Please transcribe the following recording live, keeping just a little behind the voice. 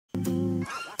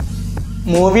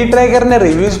Movie ട്രാക്കറിന്റെ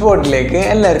review സ്പോട്ടിലേക്ക്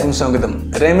എല്ലാവർക്കും സ്വാഗതം.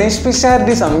 രമേശ്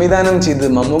പിഷാരടി സംവിധാനം ചെയ്ത്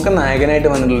മമ്മൂക്ക നായകനായിട്ട്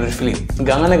വന്നിട്ടുള്ള ഒരു film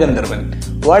Gaanagandharvan.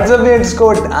 WhatsApp words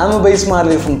code I'm Ubais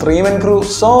from 3-Man Crew.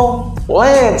 So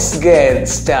let's get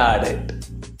started.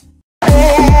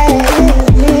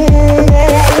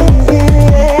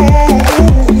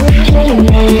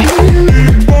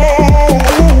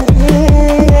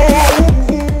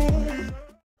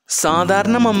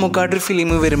 സാധാരണ മമ്മൂക്കാട് ഒരു ഫിലിം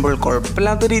വരുമ്പോൾ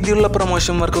കുഴപ്പമില്ലാത്ത രീതിയിലുള്ള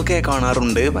പ്രൊമോഷൻ വർക്കൊക്കെ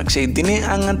കാണാറുണ്ട്. പക്ഷേ ഇതിന്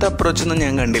അങ്ങനത്തെ അപ്രോച്ചൊന്നും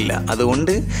ഞാൻ കണ്ടില്ല.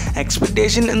 അതുകൊണ്ട്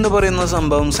എക്സ്പെക്റ്റേഷൻ എന്ന് പറയുന്ന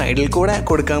സംഭവം സൈഡിൽ കൂടെ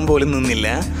കൊടുക്കാൻ പോലും നിന്നില്ല.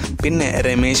 പിന്നെ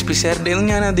രമേശ് പിഷാരടിയൊന്നും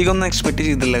ഞാൻ അധികം ഒന്നും എക്സ്പെക്റ്റ്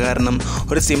ചെയ്തില്ല. കാരണം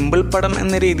ഒരു സിമ്പിൾ പടം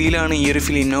എന്ന രീതിയിലാണ് ഈ ഒരു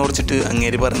ഫിലിമിനെ കുറിച്ചിട്ട്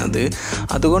അങ്ങേര് പറഞ്ഞത്.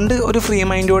 അതുകൊണ്ട് ഒരു ഫ്രീ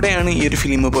മൈൻഡോടെയാണ് ഈ ഒരു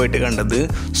ഫിലിം പോയിട്ട് കണ്ടത്.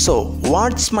 So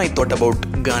what's my thought about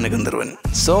Gaanagandharvan?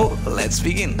 So let's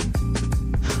begin.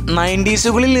 90s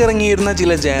ഇറങ്ങിയിരുന്ന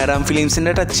ചില ജയറാം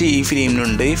ഫിലിംസിൻ്റെ ടച്ച് ഈ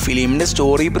ഫിലിമിനുണ്ട്. ഫിലിമിൻ്റെ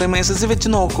സ്റ്റോറി പ്രിമൈസസ് വെച്ച്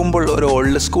നോക്കുമ്പോൾ ഒരു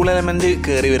ഓൾഡ് സ്കൂൾ എലമെൻറ്റ്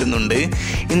കയറി വരുന്നുണ്ട്.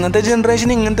 ഇന്നത്തെ ജനറേഷൻ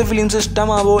ഇങ്ങനത്തെ ഫിലിംസ്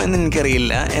ഇഷ്ടമാവോ എന്ന്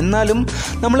എനിക്കറിയില്ല. എന്നാലും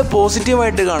നമ്മൾ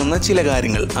പോസിറ്റീവായിട്ട് കാണുന്ന ചില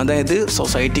കാര്യങ്ങൾ, അതായത്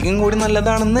സൊസൈറ്റിക്കും കൂടി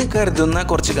നല്ലതാണെന്ന് കരുതുന്ന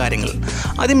കുറച്ച് കാര്യങ്ങൾ,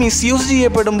 അത് മിസ്യൂസ്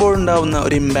ചെയ്യപ്പെടുമ്പോൾ ഉണ്ടാവുന്ന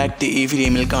ഒരു ഇമ്പാക്റ്റ് ഈ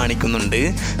ഫിലിമിൽ കാണിക്കുന്നുണ്ട്.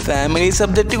 ഫാമിലി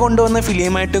സബ്ജക്റ്റ് കൊണ്ടുവന്ന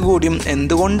ഫിലിമായിട്ട് കൂടിയും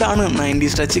എന്തുകൊണ്ടാണ്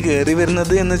 90s ടച്ച് കയറി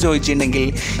വരുന്നത് എന്ന് ചോദിച്ചിട്ടുണ്ടെങ്കിൽ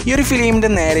ഈ ഒരു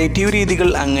ഫിലിമിൻ്റെ നേരേറ്റീവ് രീതികൾ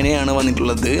അങ്ങനെയാണ്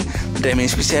വന്നിട്ടുള്ളത്.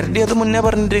 രമേശ് പിഷാരടി അത് മുന്നേ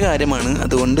പറഞ്ഞിട്ടൊരു കാര്യമാണ്.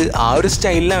 അതുകൊണ്ട് ആ ഒരു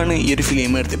സ്റ്റൈലിലാണ് ഈ ഒരു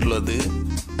ഫിലിം എടുത്തിട്ടുള്ളത്.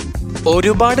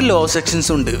 ഒരുപാട് ലോ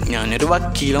സെക്ഷൻസ് ഉണ്ട്. ഞാനൊരു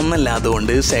വക്കീലൊന്നല്ല,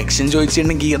 അതുകൊണ്ട് സെക്ഷൻ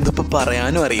ചോദിച്ചിട്ടുണ്ടെങ്കിൽ അതിപ്പോൾ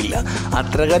പറയാനും അറിയില്ല.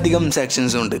 അത്രയധികം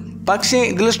സെക്ഷൻസ് ഉണ്ട്. പക്ഷേ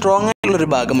ഇതിൽ സ്ട്രോങ് ആയിട്ടുള്ളൊരു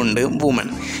ഭാഗമുണ്ട്, വുമൺ.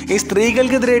 ഈ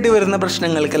സ്ത്രീകൾക്കെതിരായിട്ട് വരുന്ന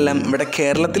പ്രശ്നങ്ങൾക്കെല്ലാം ഇവിടെ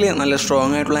കേരളത്തിൽ നല്ല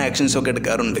സ്ട്രോങ് ആയിട്ടുള്ള ആക്ഷൻസ് ഒക്കെ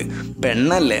എടുക്കാറുണ്ട്.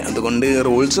 പെണ്ണല്ലേ, അതുകൊണ്ട്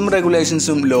റൂൾസും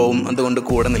റെഗുലേഷൻസും ലോവും അതുകൊണ്ട്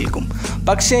കൂടെ നിൽക്കും.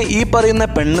 പക്ഷേ ഈ പറയുന്ന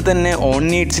പെണ്ണ് തന്നെ ഓൺ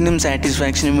നീഡ്സിനും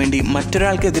സാറ്റിസ്ഫാക്ഷനും വേണ്ടി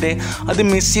മറ്റൊരാൾക്കെതിരെ അത്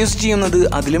മിസ്യൂസ് ചെയ്യുന്നത്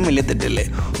അതിലും വലിയ തെറ്റല്ലേ?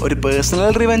 ഒരു പേഴ്സണൽ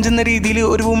റിവെഞ്ച് എന്ന രീതിയിൽ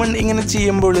ഒരു വുമൺ ഇങ്ങനെ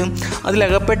ചെയ്യുമ്പോൾ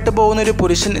അതിലകപ്പെട്ടു പോകുന്ന ഒരു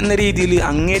പുരുഷൻ എന്ന രീതിയിൽ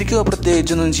അങ്ങേർക്ക്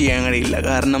പ്രത്യേകിച്ചൊന്നും ചെയ്യാൻ കഴിയില്ല.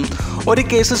 കാരണം ഒരു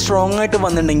കേസ് സ്ട്രോങ് ആയിട്ട്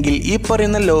വന്നിട്ടുണ്ടെങ്കിൽ ഈ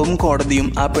പറയുന്ന ലോവും കോടതിയും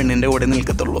ആ പെണ്ണിൻ്റെ കൂടെ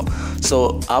നിൽക്കത്തുള്ളൂ. സോ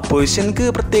ആ പുരുഷൻക്ക്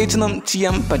പ്രത്യേകിച്ചൊന്നും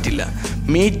ചെയ്യാൻ പറ്റില്ല.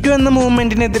 മീറ്റു എന്ന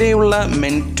മൂവ്മെൻറ്റിനെതിരെയുള്ള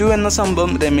മെൻറ്റു എന്ന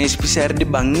സംഭവം രമേശ് പിഷാരടി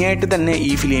ഭംഗിയായിട്ട് തന്നെ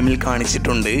ഈ ഫിലിമിൽ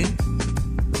കാണിച്ചിട്ടുണ്ട്.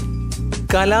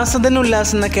 കലാസദൻ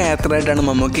ഉല്ലാസ് എന്ന ക്യാരക്ടറായിട്ടാണ്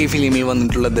മമ്മൂക്ക ഈ ഫിലിമിൽ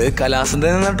വന്നിട്ടുള്ളത്. കലാസദൻ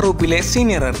എന്ന ട്രൂപ്പിലെ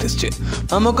സീനിയർ ആർട്ടിസ്റ്റ്.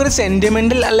 മമ്മൂക്കൊരു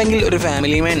സെൻറ്റിമെൻ്റൽ അല്ലെങ്കിൽ ഒരു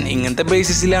ഫാമിലി മാൻ ഇങ്ങനത്തെ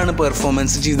ബേസിസിലാണ്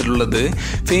പെർഫോമൻസ് ചെയ്തിട്ടുള്ളത്.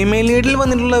 ഫീമെയിൽ ലീഡിൽ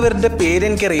വന്നിട്ടുള്ളവരുടെ പേര്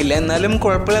എനിക്കറിയില്ല, എന്നാലും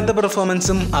കുഴപ്പമില്ലാത്ത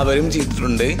പെർഫോമൻസും അവരും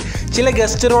ചെയ്തിട്ടുണ്ട്. ചില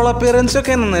ഗസ്റ്റ് റോൾ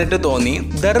അപ്പിയറൻസൊക്കെ നന്നായിട്ട് തോന്നി.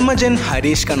 ധർമ്മജൻ,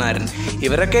 ഹരീഷ് കണാരൻ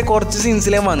ഇവരൊക്കെ കുറച്ച്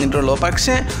സീൻസിലേ വന്നിട്ടുള്ളൂ.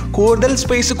 പക്ഷേ കൂടുതൽ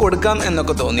സ്പേസ് കൊടുക്കാം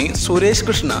എന്നൊക്കെ തോന്നി. സുരേഷ്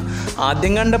കൃഷ്ണ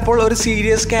ആദ്യം കണ്ടപ്പോൾ ഒരു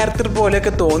സീരിയസ് ക്യാരക്ടർ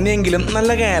പോലെയൊക്കെ തോന്നിയെങ്കിലും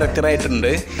നല്ല ക്യാരക്ടറായിട്ടുണ്ട്.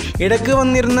 ഇടയ്ക്ക്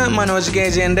വന്നിരുന്ന മനോജ് കെ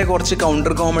ജയൻ്റെ കുറച്ച്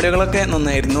കൗണ്ടർ കോമഡികളൊക്കെ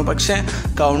നന്നായിരുന്നു. പക്ഷേ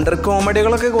കൗണ്ടർ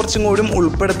കോമഡികളൊക്കെ കുറച്ചും കൂടി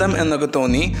ഉൾപ്പെടുത്താം എന്നൊക്കെ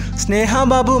തോന്നി. സ്നേഹ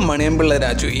ബാബു, മണിയമ്പിള്ള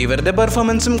രാജു ഇവരുടെ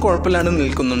പെർഫോമൻസും കുഴപ്പമില്ലാണ്ട്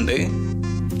നിൽക്കുന്നുണ്ട്.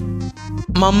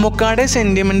 മമ്മൂക്കയുടെ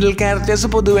സെൻറ്റിമെൻ്റൽ ക്യാരക്ടേഴ്സ്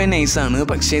പൊതുവേ നൈസാണ്.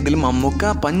 പക്ഷേ ഇതിൽ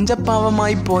മമ്മൂക്ക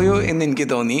പഞ്ചപാവമായി പോയോ എന്ന് എനിക്ക്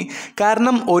തോന്നി.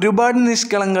 കാരണം ഒരുപാട്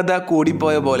നിഷ്കളങ്കത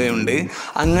കൂടിപ്പോയ പോലെയുണ്ട്.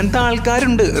 അങ്ങനത്തെ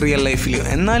ആൾക്കാരുണ്ട് റിയൽ ലൈഫിൽ.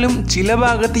 എന്നാലും ചില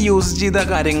ഭാഗത്ത് യൂസ് ചെയ്ത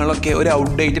കാര്യങ്ങളൊക്കെ ഒരു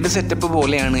ഔട്ട്ഡേറ്റഡ് സെറ്റപ്പ്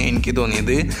പോലെയാണ് എനിക്ക്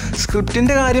തോന്നിയത്.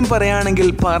 സ്ക്രിപ്റ്റിൻ്റെ കാര്യം പറയുകയാണെങ്കിൽ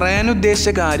പറയാൻ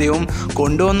ഉദ്ദേശിച്ച കാര്യവും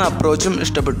കൊണ്ടുവന്ന അപ്രോച്ചും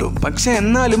ഇഷ്ടപ്പെട്ടു. പക്ഷേ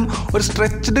എന്നാലും ഒരു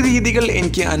സ്ട്രെച്ച്ഡ് രീതികൾ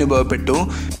എനിക്ക് അനുഭവപ്പെട്ടു.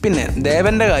 പിന്നെ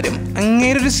ദേവൻ്റെ കാര്യം,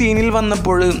 അങ്ങേരൊരു സീനിൽ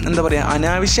വന്നപ്പോൾ എന്താ പറയുക,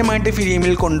 അനാവശ്യമായിട്ട്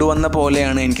ഫിലിമിൽ കൊണ്ടുവന്ന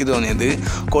പോലെയാണ് എനിക്ക് തോന്നിയത്.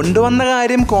 കൊണ്ടുവന്ന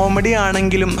കാര്യം കോമഡി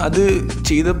ആണെങ്കിലും അത്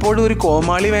ചെയ്തപ്പോൾ ഒരു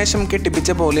കോമാളി വേഷം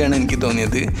കെട്ടിപ്പിച്ച പോലെയാണ് എനിക്ക്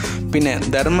തോന്നിയത്. പിന്നെ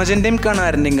ധർമ്മജൻ്റെയും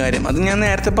കണാരൻ്റെയും കാര്യം, അത് ഞാൻ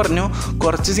നേരത്തെ പറഞ്ഞു,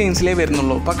 കുറച്ച് സീൻസിലേ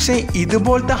വരുന്നുള്ളൂ. പക്ഷേ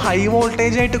ഇതുപോലത്തെ ഹൈ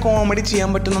വോൾട്ടേജ് ആയിട്ട് കോമഡി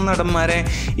ചെയ്യാൻ പറ്റുന്ന നടന്മാരെ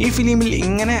ഈ ഫിലിമിൽ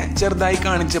ഇങ്ങനെ ചെറുതായി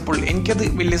കാണിച്ചപ്പോൾ എനിക്കത്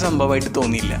വലിയ സംഭവമായിട്ട്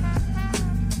തോന്നിയില്ല.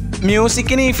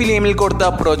 മ്യൂസിക്കിന് ഈ ഫിലിമിൽ കൊടുത്ത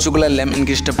അപ്രോച്ചുകളെല്ലാം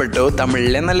എനിക്കിഷ്ടപ്പെട്ടു.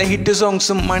 തമിഴിലെ നല്ല ഹിറ്റ്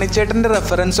സോങ്സും മണിച്ചേട്ടൻ്റെ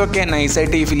റെഫറൻസൊക്കെ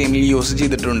നൈസായിട്ട് ഈ ഫിലിമിൽ യൂസ്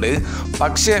ചെയ്തിട്ടുണ്ട്.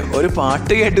 പക്ഷേ ഒരു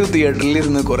പാട്ട് കേട്ട് തിയേറ്ററിൽ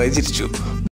ഇരുന്ന് കുറേ ചിരിച്ചു.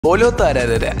 ഓലോ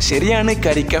താരാതര ശരിയാണ്,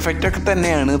 കരിക്ക് എഫക്റ്റൊക്കെ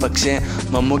തന്നെയാണ്. പക്ഷേ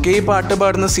മമ്മൂക്ക ഈ പാട്ട്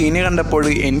പാടുന്ന സീന് കണ്ടപ്പോൾ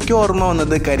എനിക്ക് ഓർമ്മ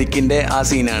വന്നത് കരിക്കിൻ്റെ ആ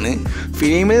സീനാണ്.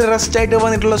 ഫിലിമിൽ റെസ്റ്റായിട്ട്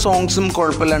വന്നിട്ടുള്ള സോങ്സും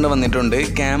കുഴപ്പമില്ലാണ്ട് വന്നിട്ടുണ്ട്.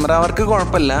 ക്യാമറ വർക്ക്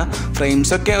കുഴപ്പമില്ല,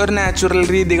 ഫ്രെയിംസൊക്കെ ഒരു നാച്ചുറൽ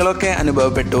രീതികളൊക്കെ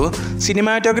അനുഭവപ്പെട്ടു.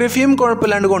 സിനിമാറ്റോഗ്രഫിയും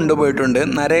കുഴപ്പമില്ലാണ്ട് കൊണ്ടുപോയിട്ടുണ്ട്.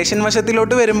 നരേഷൻ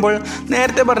വശത്തിലോട്ട് വരുമ്പോൾ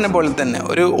നേരത്തെ പറഞ്ഞ പോലെ തന്നെ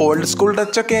ഒരു ഓൾഡ് സ്കൂൾ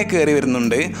ടച്ചൊക്കെ കയറി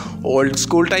വരുന്നുണ്ട്. ഓൾഡ്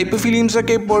സ്കൂൾ ടൈപ്പ്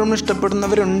ഫിലിംസൊക്കെ ഇപ്പോഴും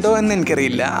ഇഷ്ടപ്പെടുന്നവരുണ്ടോ എന്ന്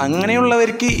എനിക്കറിയില്ല.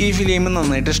 അങ്ങനെയുള്ളവർക്ക് ഈ ഫിലിം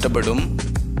നന്നായിട്ട് ഇഷ്ടപ്പെടും.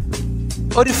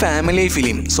 ഒരു ഫാമിലി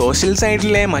ഫിലിം, സോഷ്യൽ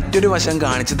സൈഡിലെ മറ്റൊരു വശം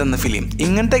കാണിച്ചു തന്ന ഫിലിം.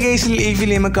 ഇങ്ങനത്തെ കേസിൽ ഈ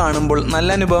ഫിലിം കാണുമ്പോൾ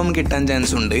നല്ല അനുഭവം കിട്ടാൻ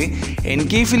ചാൻസ് ഉണ്ട്.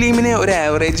 എനിക്ക് ഈ ഫിലിമിനെ ഒരു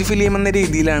ആവറേജ് ഫിലിം എന്ന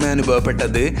രീതിയിലാണ്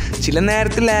അനുഭവപ്പെട്ടത്. ചില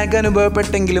നേരത്തിൽ ലാഗ്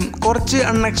അനുഭവപ്പെട്ടെങ്കിലും കുറച്ച്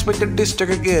അൺഎക്സ്പെക്റ്റഡ്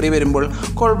ട്വിസ്റ്റൊക്കെ കയറി വരുമ്പോൾ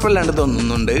കുഴപ്പമില്ലാണ്ട്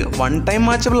തോന്നുന്നുണ്ട്. വൺ ടൈം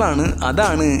വാച്ചബിൾ ആണ്.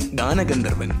 അതാണ്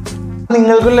ഗാനഗന്ധർവൻ.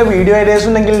 നിങ്ങൾക്കുള്ള വീഡിയോ ഐഡിയാസ്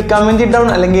ഉണ്ടെങ്കിൽ കമൻറ്റ് ഡൗൺ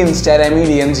അല്ലെങ്കിൽ ഇൻസ്റ്റാഗ്രാമിൽ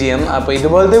DM ചെയ്യാം. അപ്പോൾ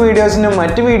ഇതുപോലത്തെ വീഡിയോസിനും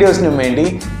മറ്റ് വീഡിയോസിനും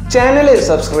വേണ്ടി ചാനൽ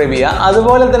സബ്സ്ക്രൈബ് ചെയ്യുക.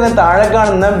 അതുപോലെ തന്നെ താഴെ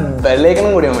കാണുന്ന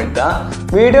ബെല്ലൈക്കണും കൂടി അമർത്തുക.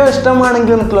 വീഡിയോ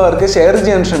ഇഷ്ടമാണെങ്കിൽ മറ്റുള്ളവർക്ക് ഷെയർ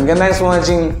ചെയ്യാൻ ശ്രമിക്കുക. Thanks for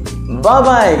watching.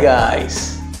 Bye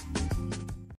guys.